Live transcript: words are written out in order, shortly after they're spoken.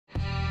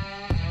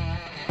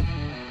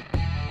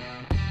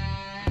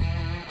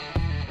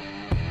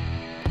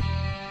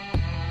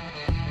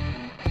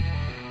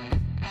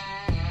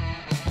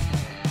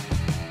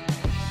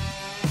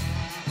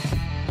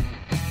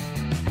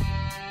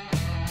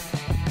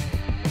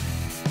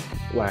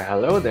Why,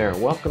 hello there.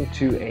 Welcome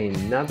to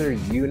another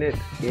unit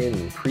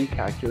in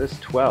Pre-Calculus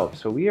 12.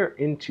 So we are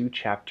into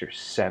Chapter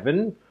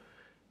 7.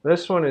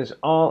 This one is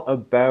all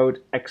about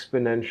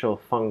exponential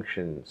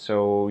functions.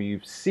 So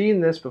you've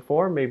seen this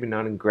before, maybe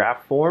not in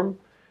graph form,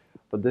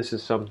 but this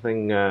is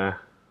something, a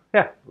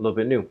little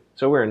bit new.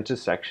 So we're into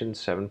section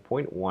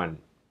 7.1.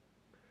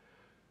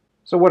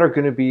 So what are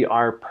going to be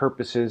our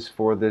purposes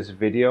for this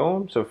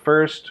video? So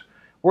first,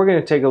 we're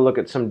going to take a look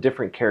at some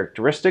different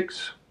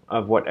characteristics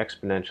of what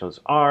exponentials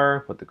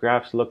are, what the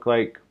graphs look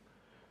like.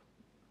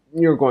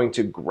 You're going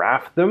to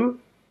graph them,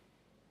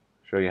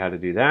 show you how to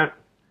do that.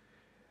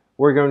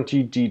 We're going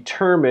to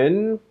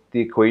determine the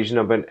equation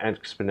of an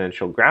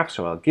exponential graph.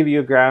 So I'll give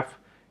you a graph,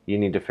 you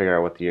need to figure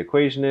out what the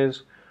equation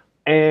is,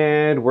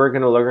 and we're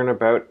going to learn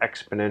about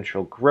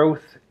exponential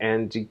growth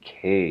and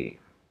decay.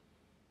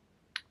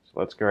 So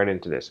let's go right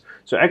into this.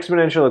 So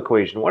exponential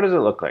equation, what does it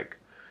look like?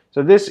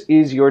 So this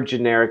is your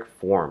generic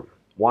form,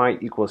 y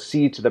equals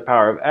c to the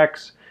power of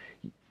x.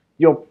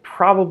 You'll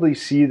probably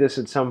see this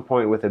at some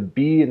point with a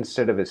b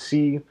instead of a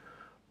c,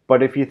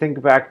 but if you think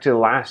back to the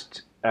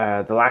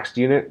last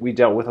unit, we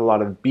dealt with a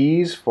lot of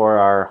b's for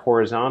our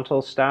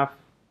horizontal stuff,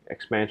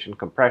 expansion,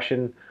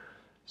 compression.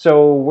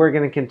 So we're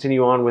going to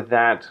continue on with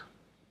that.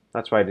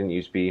 That's why I didn't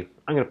use b.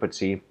 I'm going to put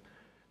c.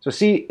 So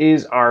c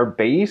is our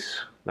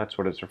base, that's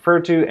what it's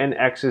referred to, and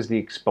x is the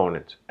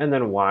exponent, and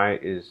then y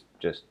is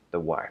just the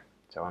y.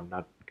 So I'm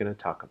not going to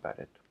talk about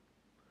it.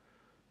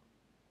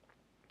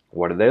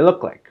 What do they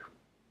look like?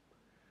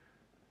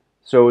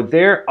 So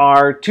there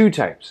are two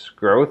types,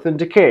 growth and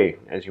decay.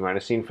 As you might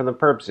have seen from the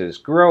purposes,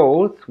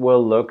 growth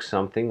will look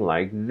something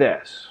like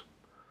this.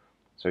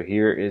 So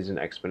here is an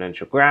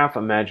exponential graph.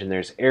 Imagine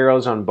there's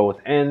arrows on both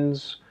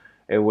ends.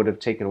 It would have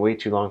taken way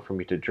too long for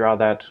me to draw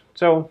that,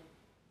 so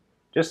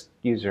just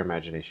use your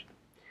imagination.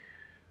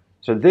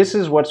 So this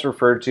is what's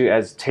referred to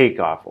as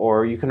takeoff,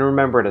 or you can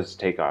remember it as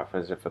takeoff,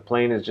 as if a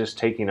plane is just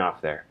taking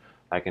off there,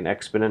 like an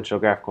exponential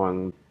graph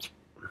going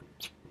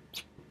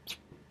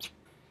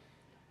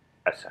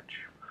as such.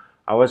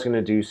 I was going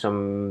to do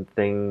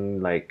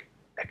something like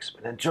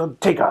exponential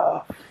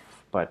takeoff,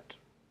 but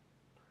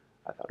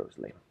I thought it was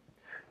lame.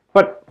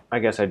 But I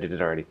guess I did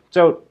it already,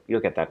 so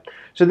you'll get that.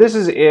 So this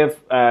is if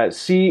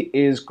c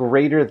is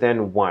greater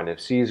than 1.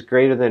 If c is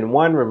greater than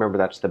 1, remember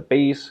that's the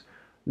base,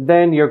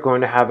 then you're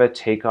going to have a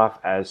takeoff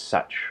as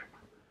such.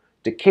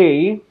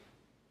 Decay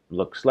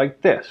looks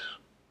like this.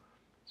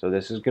 So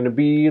this is going to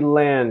be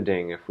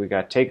landing. If we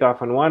got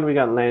takeoff on one, we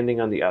got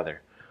landing on the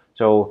other.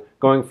 So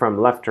going from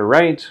left to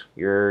right,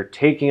 you're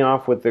taking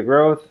off with the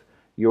growth,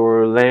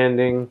 you're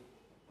landing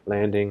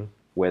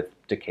with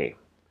decay.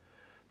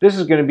 This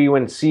is going to be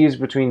when c is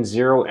between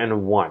 0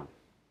 and 1.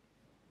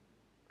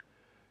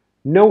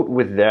 Note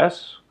with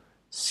this,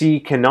 c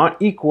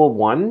cannot equal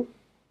 1,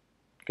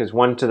 because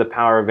 1 to the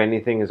power of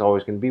anything is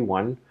always going to be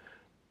 1,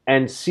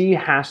 and c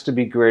has to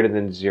be greater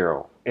than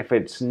 0. If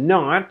it's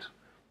not,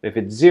 if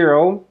it's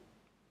 0,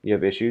 you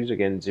have issues.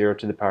 Again, 0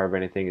 to the power of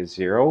anything is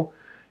 0.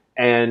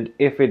 And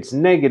if it's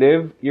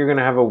negative, you're going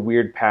to have a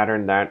weird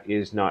pattern that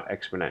is not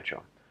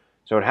exponential.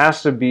 So it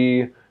has to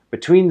be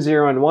between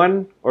 0 and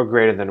 1 or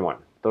greater than 1.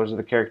 Those are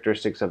the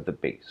characteristics of the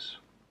base.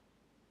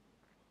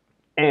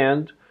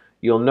 And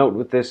you'll note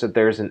with this that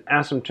there's an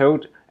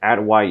asymptote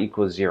at y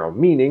equals 0,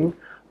 meaning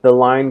the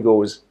line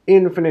goes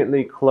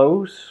infinitely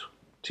close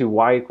to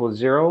y equals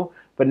 0,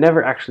 but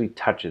never actually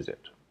touches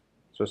it.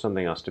 So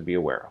something else to be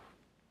aware of.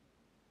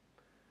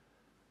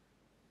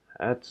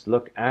 Let's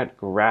look at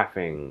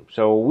graphing.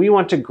 So we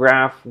want to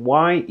graph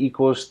y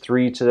equals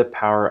 3 to the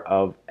power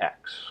of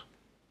x.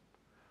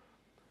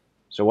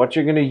 So what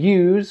you're going to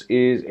use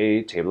is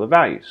a table of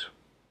values.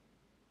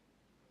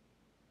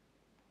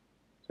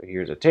 So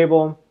here's a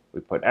table.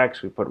 We put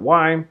x, we put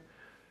y.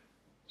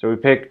 So we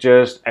pick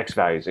just x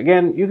values.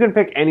 Again, you can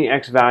pick any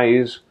x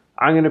values.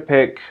 I'm going to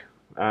pick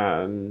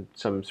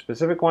some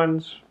specific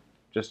ones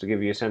just to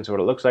give you a sense of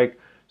what it looks like.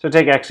 So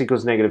take x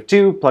equals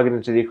 -2, plug it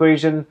into the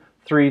equation.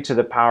 3 to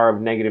the power of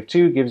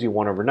 -2 gives you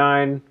 1 over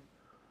 9.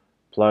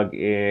 Plug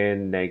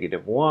in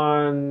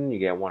 -1, you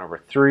get 1 over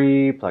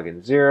 3. Plug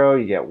in 0,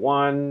 you get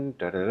 1.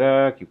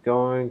 Keep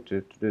going.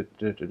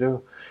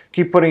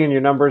 Keep putting in your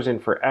numbers in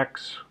for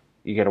x.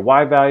 You get a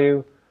y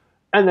value.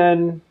 And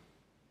then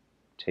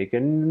take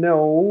a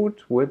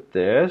note with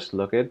this.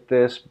 Look at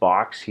this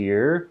box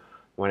here.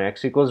 When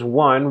x equals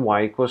 1,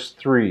 y equals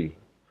 3.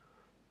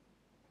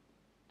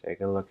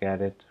 Take a look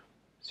at it.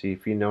 See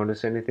if you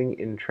notice anything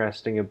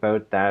interesting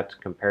about that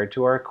compared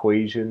to our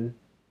equation.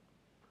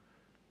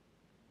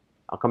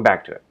 I'll come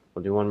back to it.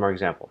 We'll do one more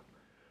example.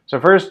 So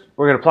first,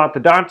 we're going to plot the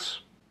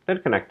dots,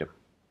 then connect them.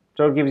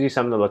 So it gives you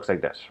something that looks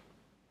like this.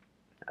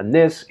 And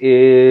this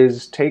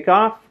is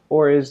takeoff,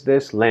 or is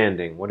this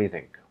landing? What do you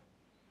think?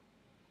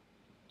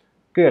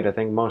 Good, I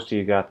think most of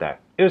you got that.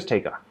 It was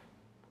takeoff,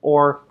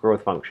 or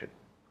growth function,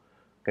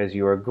 because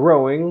you are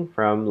growing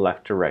from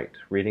left to right,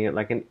 reading it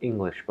like an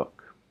English book.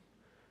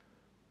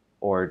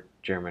 Or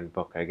German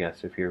book, I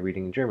guess, if you're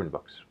reading German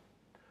books.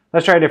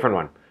 Let's try a different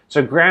one.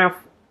 So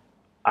graph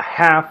a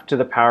half to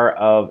the power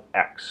of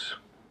x.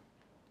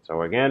 So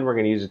So again, we're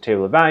going to use a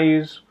table of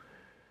values.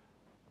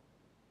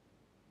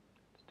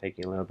 It's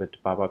taking a little bit to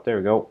pop up. There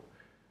we go.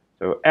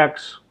 So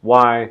x,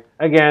 y.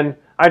 Again,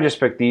 I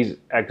just picked these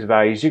x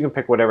values. You can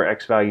pick whatever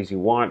x values you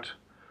want.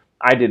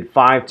 I did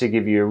 5 to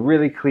give you a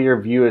really clear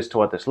view as to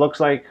what this looks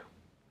like.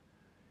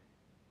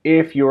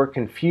 If you're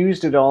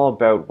confused at all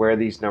about where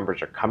these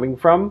numbers are coming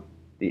from,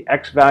 the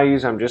x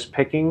values I'm just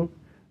picking,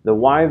 the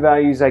y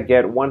values I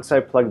get once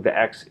I plug the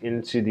x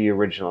into the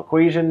original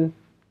equation.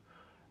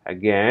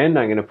 Again,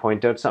 I'm going to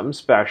point out something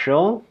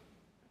special.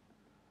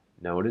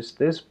 Notice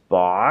this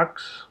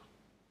box.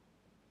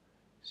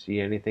 See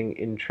anything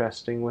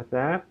interesting with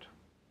that?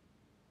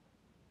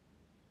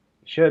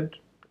 You should.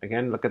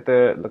 Again, look at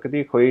the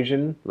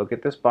equation, look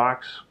at this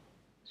box,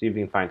 see if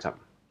you can find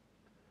something.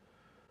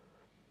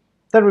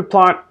 Then we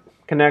plot,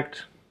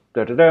 connect,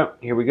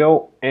 here we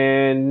go,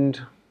 and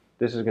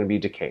this is going to be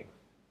decay.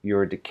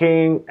 You're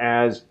decaying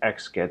as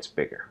x gets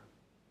bigger.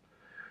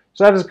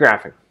 So that is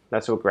graphing.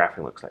 That's what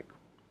graphing looks like.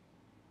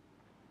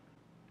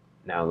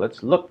 Now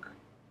let's look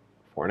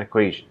for an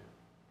equation.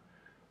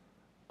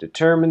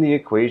 Determine the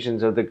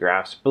equations of the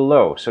graphs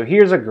below. So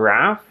here's a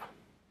graph.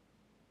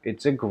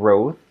 It's a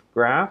growth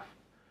graph.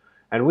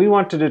 And we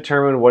want to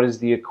determine what is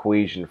the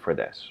equation for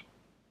this.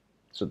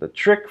 So the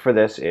trick for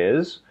this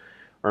is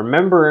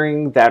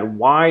remembering that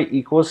y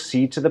equals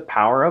c to the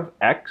power of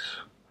x.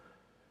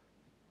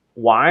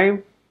 Y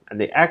and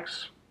the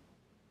x,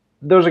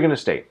 those are going to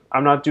stay.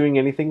 I'm not doing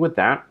anything with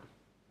that.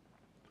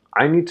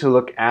 I need to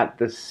look at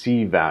the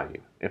c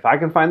value. If I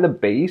can find the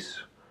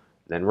base,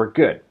 then we're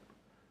good.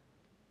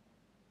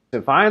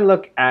 If I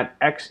look at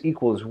x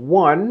equals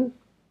 1,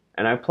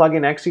 and I plug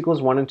in x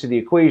equals 1 into the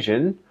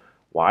equation,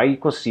 y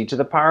equals c to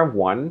the power of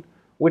 1,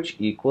 which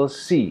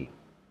equals c.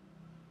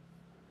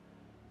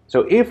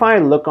 So if I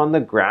look on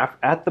the graph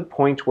at the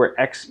point where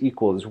x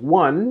equals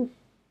 1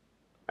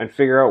 and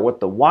figure out what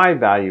the y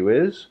value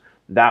is,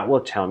 that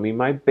will tell me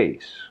my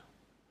base.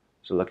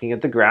 So looking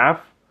at the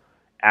graph,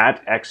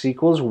 at x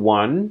equals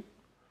 1,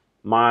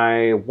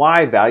 my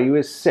y value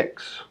is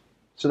 6.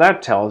 So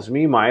that tells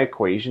me my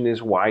equation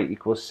is y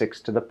equals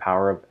 6 to the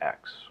power of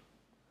x.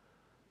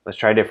 Let's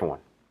try a different one.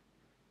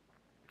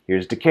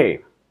 Here's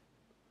decay.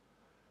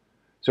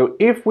 So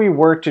if we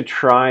were to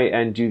try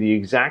and do the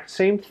exact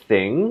same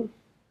thing,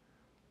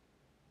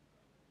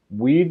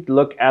 we'd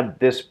look at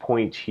this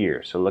point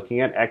here. So looking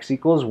at x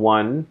equals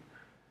 1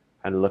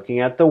 and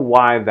looking at the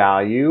y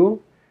value,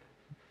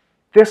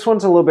 this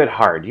one's a little bit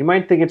hard. You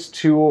might think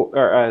it's 1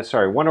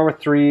 over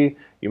 3.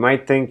 You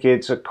might think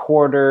it's a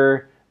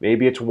quarter.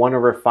 Maybe it's 1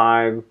 over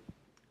 5.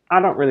 I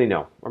don't really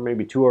know. Or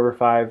maybe 2 over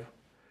 5.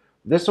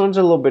 This one's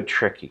a little bit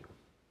tricky.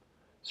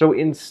 So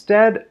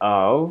instead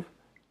of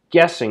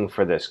guessing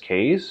for this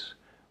case,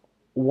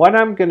 what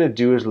I'm going to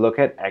do is look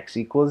at x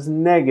equals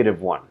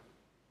 -1.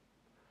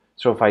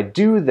 So if I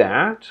do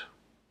that,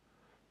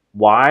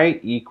 y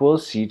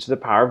equals c to the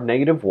power of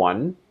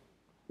 -1,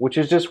 which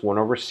is just 1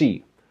 over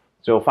c.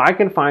 So if I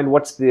can find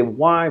what's the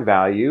y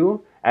value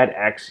at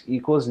x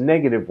equals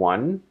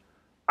 -1,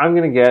 I'm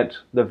going to get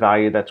the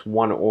value that's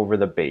 1 over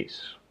the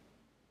base.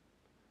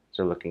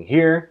 So looking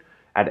here,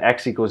 at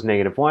x equals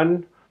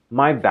 -1,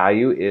 my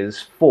value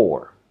is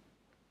 4.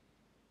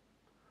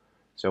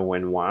 So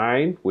when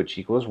y, which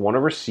equals 1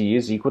 over c,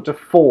 is equal to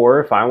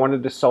 4, if I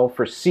wanted to solve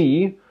for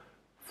c,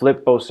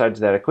 flip both sides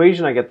of that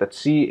equation, I get that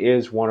c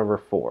is 1 over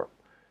 4.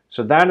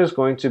 So that is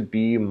going to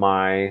be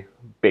my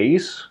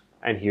base,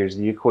 and here's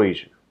the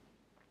equation.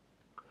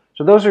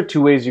 So those are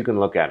two ways you can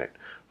look at it.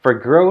 For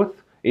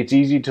growth, it's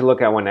easy to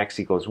look at when x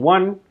equals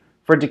 1.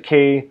 For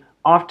decay,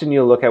 often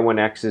you'll look at when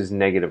x is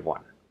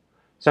 -1.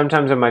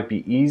 Sometimes it might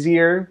be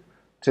easier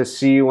to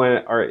see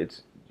when, or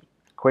it's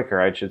quicker,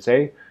 I should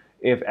say.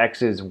 If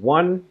x is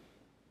 1,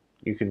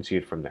 you can see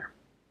it from there.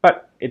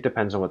 But it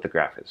depends on what the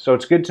graph is. So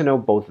it's good to know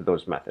both of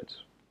those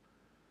methods.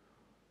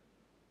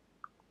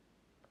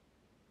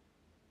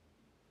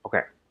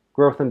 Okay,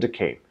 growth and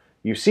decay.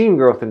 You've seen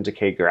growth and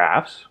decay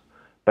graphs,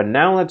 but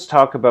now let's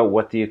talk about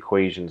what the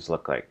equations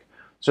look like.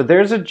 So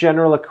there's a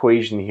general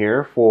equation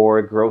here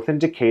for growth and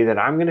decay that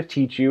I'm going to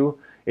teach you.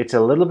 It's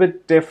a little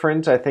bit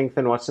different, I think,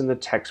 than what's in the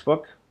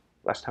textbook.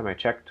 Last time I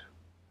checked,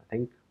 I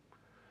think.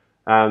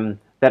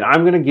 That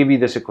I'm going to give you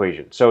this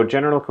equation. So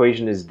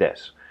equation is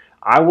this.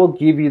 I will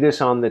give you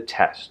this on the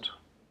test,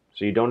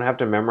 so you don't have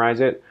to memorize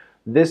it.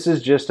 This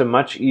is just a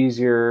much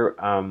easier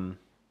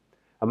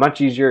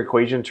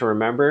equation to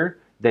remember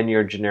than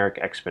your generic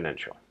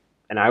exponential.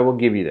 And I will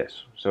give you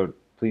this, so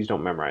please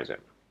don't memorize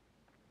it.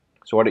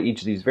 So what do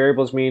each of these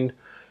variables mean?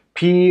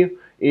 P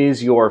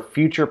is your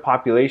future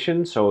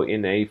population, so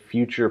in a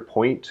future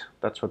point,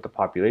 that's what the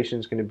population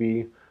is going to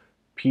be.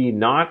 P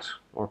naught,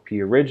 or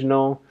P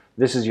original,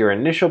 this is your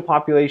initial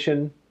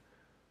population.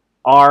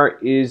 R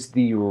is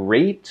the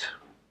rate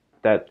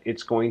that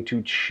it's going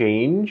to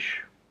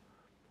change.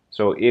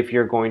 So if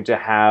you're going to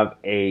have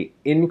an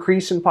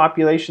increase in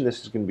population,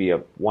 this is going to be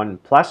a 1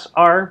 plus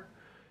R.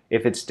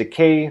 If it's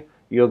decay,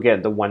 you'll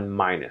get the 1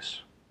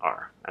 minus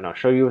R. And I'll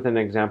show you with an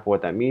example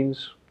what that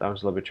means. That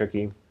was a little bit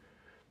tricky.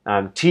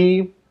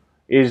 T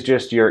is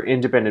just your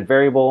independent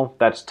variable.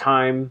 That's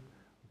time.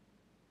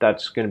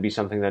 That's going to be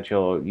something that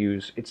you'll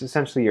use. It's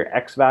essentially your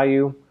x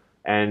value,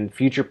 and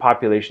future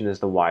population is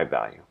the y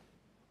value,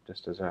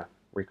 just as a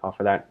recall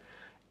for that.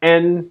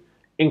 N,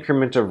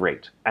 increment of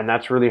rate, and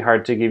that's really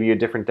hard to give you a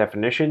different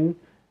definition,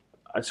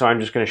 so I'm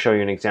just going to show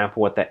you an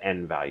example what the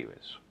n value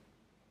is.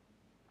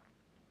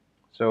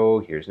 So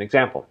here's an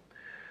example.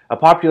 A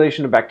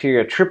population of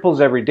bacteria triples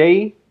every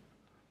day.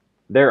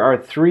 There are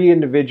 3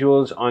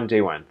 individuals on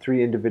day 1,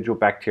 3 individual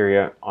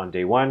bacteria on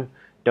day 1.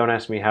 Don't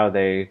ask me how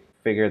they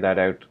figure that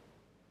out.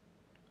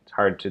 It's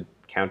hard to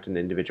count an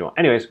individual.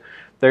 Anyways,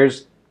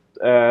 there's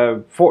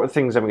 4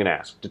 things I'm going to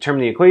ask.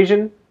 Determine the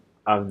equation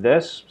of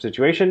this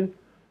situation.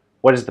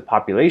 What is the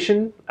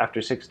population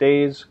after 6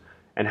 days?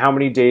 And how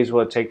many days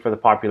will it take for the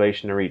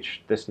population to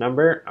reach this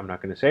number? I'm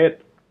not going to say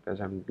it because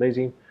I'm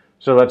lazy.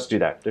 So let's do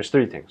that. There's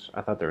 3 things.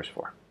 I thought there was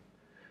 4.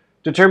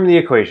 Determine the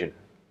equation.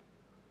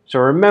 So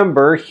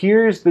remember,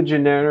 here's the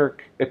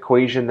generic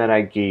equation that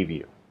I gave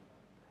you.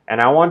 And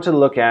I want to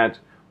look at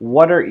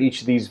what are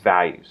each of these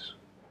values.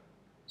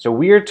 So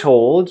we are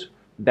told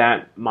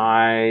that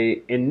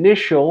my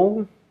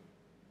initial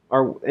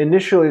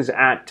is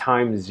at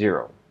time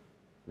 0.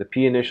 The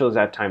P initial is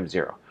at time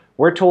 0.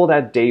 We're told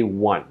at day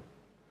 1.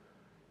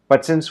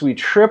 But since we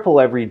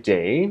triple every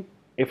day,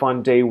 if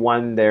on day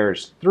 1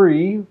 there's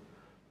 3,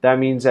 that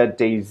means at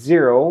day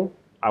 0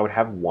 I would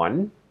have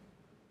 1.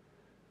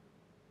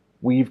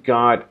 We've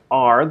got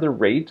R, the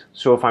rate.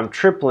 So if I'm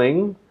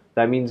tripling,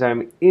 that means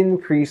I'm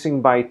increasing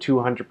by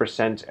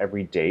 200%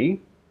 every day,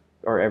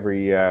 or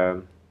every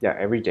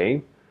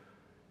day.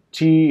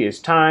 T is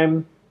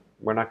time.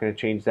 We're not going to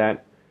change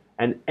that.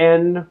 And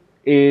N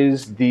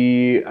is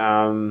the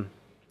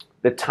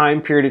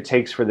time period it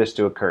takes for this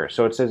to occur.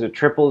 So it says it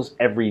triples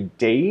every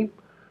day.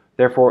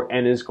 Therefore,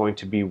 N is going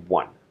to be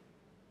 1.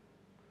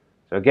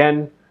 So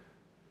again,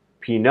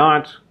 P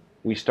naught,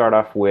 we start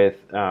off with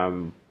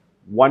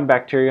 1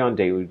 bacteria on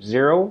day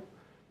 0.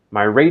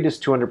 My rate is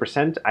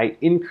 200%. I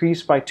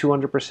increase by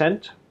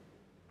 200%.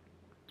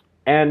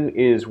 N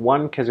is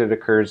 1 because it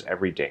occurs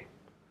every day.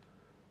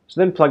 So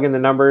then plug in the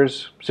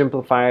numbers,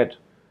 simplify it.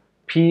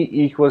 P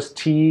equals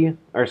 3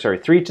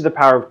 to the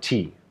power of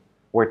T,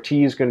 where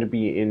T is going to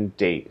be in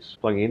days.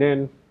 Plugging it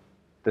in,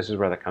 this is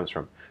where that comes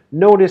from.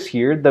 Notice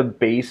here the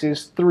base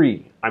is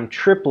 3. I'm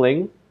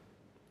tripling,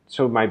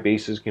 so my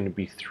base is going to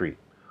be 3.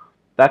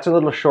 That's a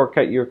little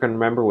shortcut you can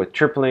remember with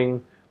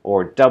tripling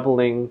or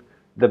doubling.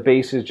 The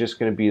base is just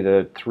going to be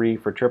the 3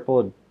 for triple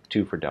and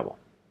 2 for double.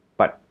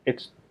 But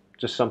it's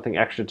just something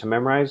extra to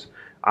memorize.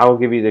 I will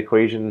give you the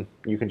equation.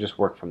 You can just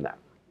work from that.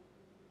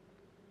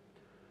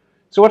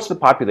 So what's the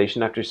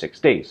population after 6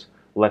 days?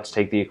 Let's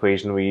take the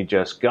equation we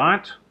just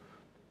got.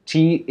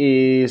 T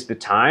is the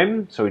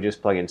time, so we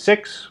just plug in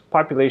 6.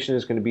 Population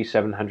is going to be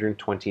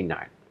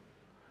 729.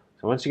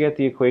 So once you get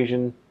the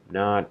equation,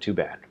 not too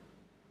bad.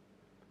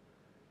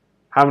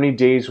 How many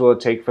days will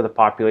it take for the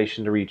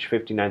population to reach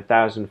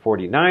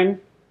 59,049?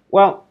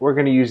 Well, we're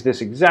going to use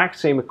this exact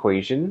same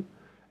equation,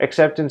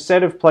 except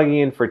instead of plugging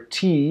in for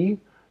T,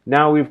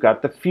 now we've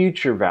got the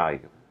future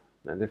value,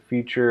 and the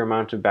future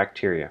amount of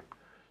bacteria.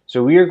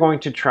 So we are going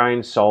to try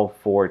and solve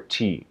for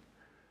T.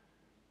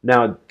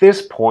 Now at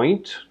this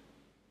point,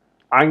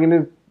 I'm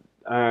going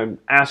to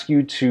ask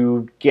you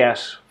to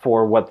guess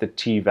for what the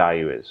T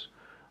value is.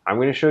 I'm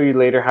going to show you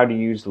later how to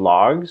use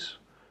logs.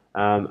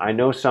 I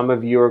know some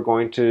of you are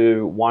going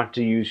to want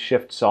to use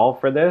shift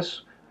solve for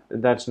this.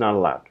 That's not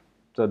allowed.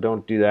 So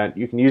don't do that.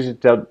 You can use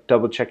it to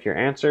double check your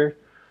answer,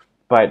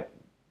 but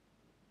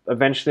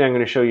eventually I'm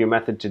going to show you a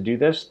method to do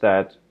this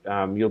that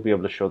you'll be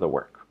able to show the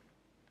work.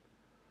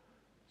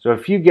 So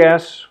if you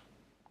guess,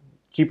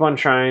 keep on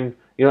trying,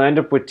 you'll end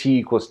up with T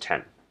equals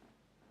 10.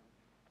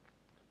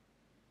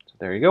 So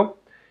there you go.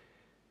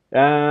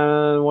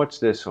 What's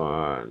this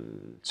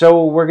one?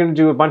 So we're going to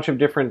do a bunch of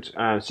different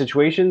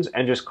situations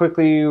and just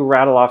quickly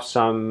rattle off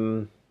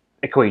some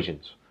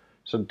equations.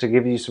 So to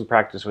give you some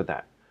practice with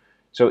that.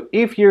 So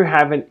if you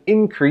have an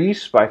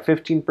increase by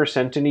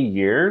 15% in a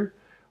year,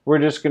 we're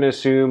just going to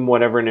assume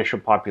whatever initial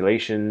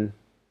population,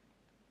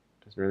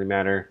 doesn't really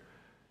matter.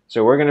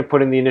 So we're going to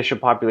put in the initial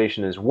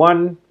population as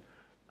 1.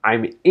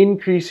 I'm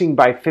increasing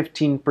by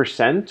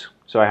 15%,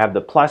 so I have the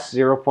plus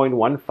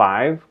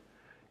 0.15,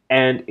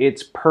 and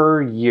it's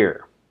per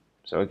year.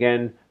 So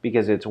again,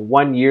 because it's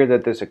 1 year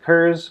that this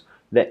occurs,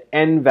 the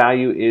N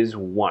value is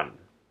 1,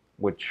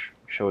 which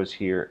shows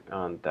here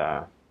on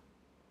the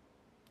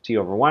T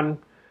over 1.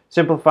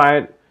 Simplify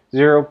it,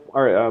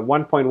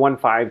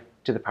 1.15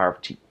 to the power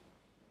of T.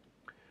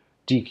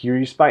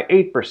 Decrease by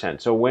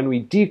 8%. So when we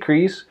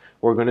decrease,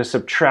 we're going to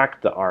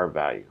subtract the R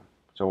value.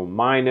 So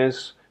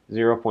minus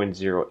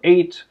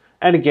 0.08,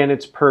 and again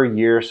it's per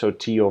year, so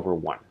T over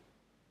 1.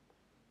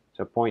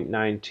 So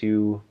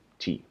 0.92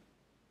 T.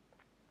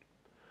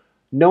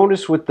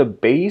 Notice with the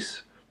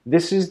base,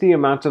 this is the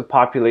amount of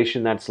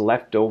population that's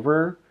left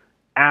over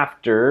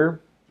after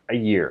a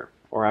year,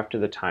 or after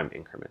the time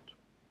increment.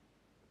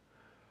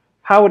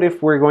 How about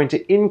if we're going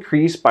to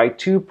increase by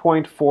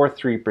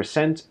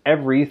 2.43%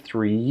 every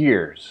 3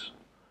 years?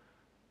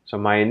 So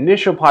my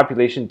initial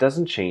population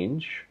doesn't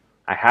change.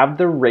 I have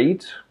the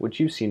rate, which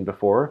you've seen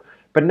before,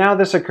 but now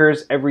this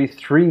occurs every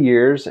 3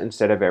 years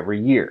instead of every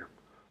year.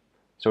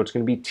 So it's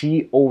going to be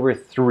t over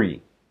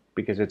 3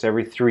 because it's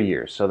every 3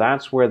 years. So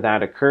that's where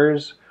that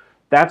occurs.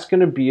 That's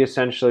going to be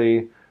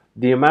essentially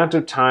the amount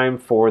of time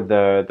for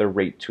the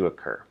rate to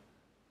occur.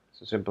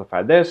 So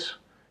simplify this,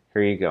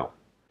 here you go.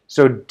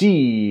 So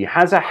D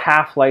has a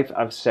half-life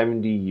of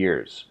 70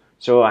 years.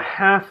 So a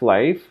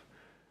half-life,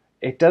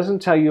 it doesn't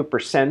tell you a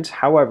percent.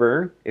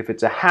 However, if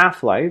it's a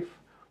half-life,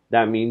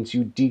 that means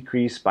you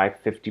decrease by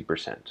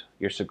 50%.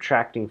 You're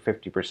subtracting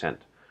 50%.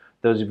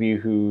 Those of you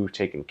who've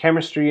taken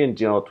chemistry and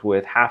dealt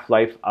with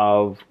half-life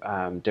of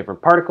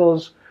different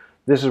particles,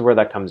 this is where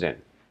that comes in.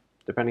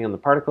 Depending on the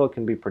particle, it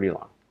can be pretty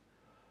long.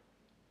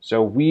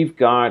 So we've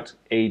got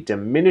a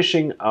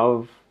diminishing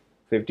of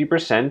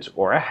 50%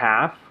 or a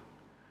half,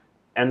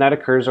 and that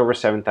occurs over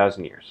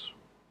 7,000 years.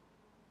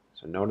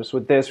 So notice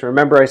with this,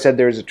 remember I said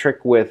there's a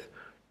trick with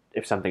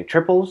if something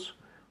triples,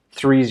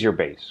 3 is your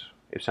base.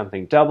 If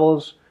something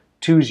doubles,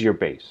 2 is your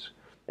base.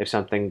 If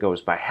something goes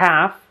by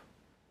half,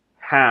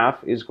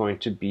 half is going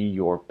to be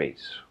your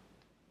base.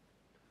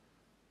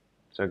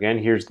 So again,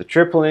 here's the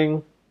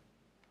tripling.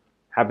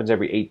 Happens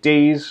every 8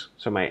 days,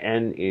 so my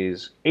n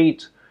is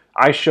 8.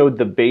 I showed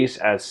the base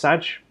as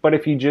such, but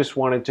if you just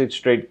wanted to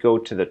straight go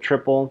to the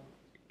triple,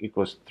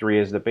 equals 3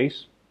 as the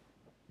base,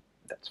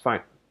 that's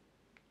fine.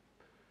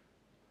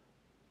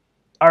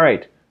 All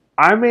right,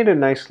 I made a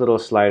nice little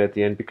slide at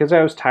the end because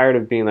I was tired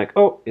of being like,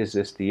 oh, is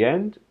this the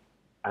end?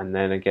 And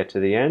then I get to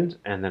the end,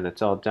 and then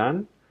it's all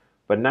done.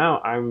 But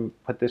now I'm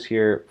put this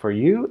here for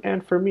you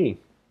and for me.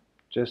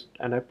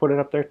 And I put it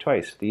up there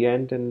twice, the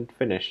end and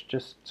finish,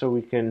 just so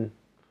we can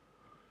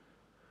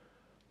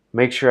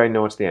make sure I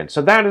know it's the end.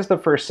 So that is the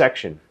first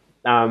section.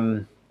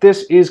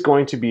 This is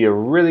going to be a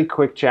really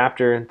quick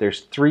chapter.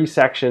 There's 3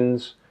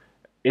 sections.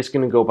 It's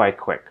going to go by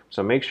quick.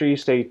 So make sure you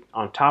stay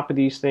on top of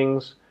these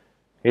things.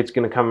 It's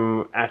going to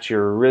come at you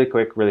really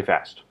quick, really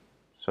fast.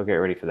 So get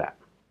ready for that.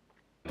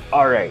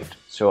 All right,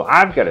 so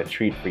I've got a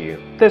treat for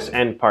you. This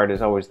end part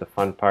is always the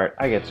fun part.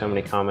 I get so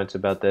many comments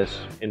about this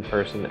in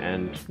person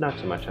and not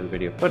so much on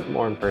video, but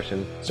more in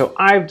person. So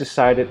I've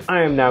decided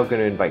I am now going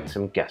to invite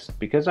some guests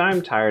because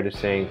I'm tired of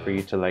saying for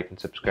you to like and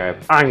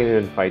subscribe. I'm going to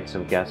invite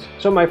some guests.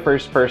 So my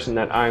first person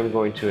that I'm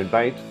going to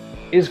invite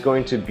is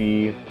going to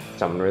be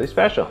someone really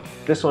special.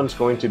 This one's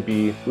going to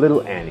be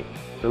little Annie.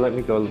 So let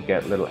me go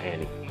get little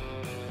Annie.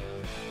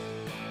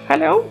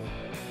 Hello?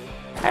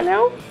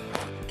 Hello?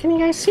 Can you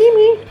guys see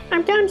me?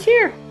 I'm down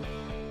here.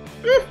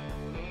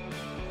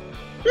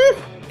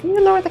 Can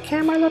you lower the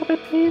camera a little bit,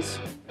 please?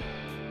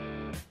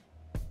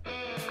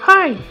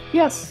 Hi,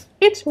 yes,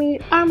 it's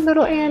me. I'm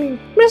little Annie.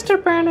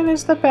 Mr. Brandon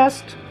is the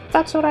best.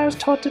 That's what I was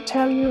told to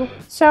tell you.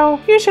 So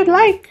you should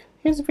like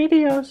his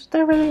videos.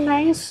 They're really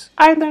nice.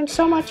 I learned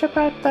so much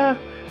about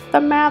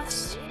the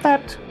maths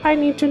that I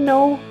need to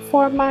know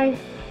for my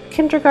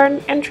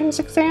kindergarten entrance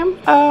exam.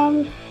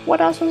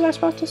 What else was I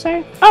supposed to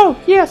say? Oh,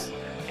 yes.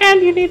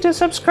 And you need to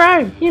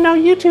subscribe. You know,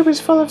 YouTube is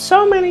full of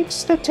so many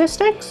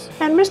statistics,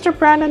 and Mr.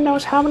 Brandon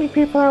knows how many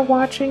people are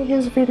watching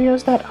his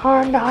videos that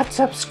are not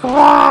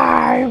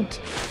subscribed.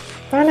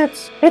 And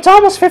it's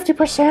almost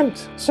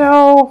 50%.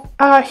 So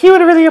he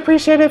would really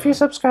appreciate it if you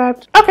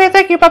subscribed. Okay,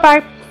 thank you.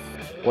 Bye-bye.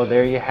 Well,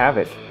 there you have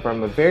it.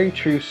 From a very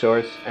true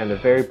source and a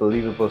very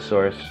believable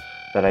source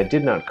that I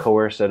did not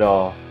coerce at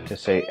all to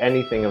say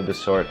anything of the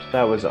sort.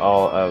 That was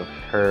all of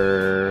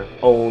her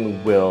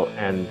own will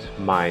and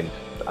mind.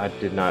 I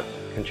did not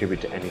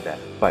contribute to any of that.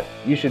 But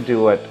you should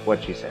do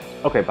what she says.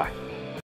 Okay, bye.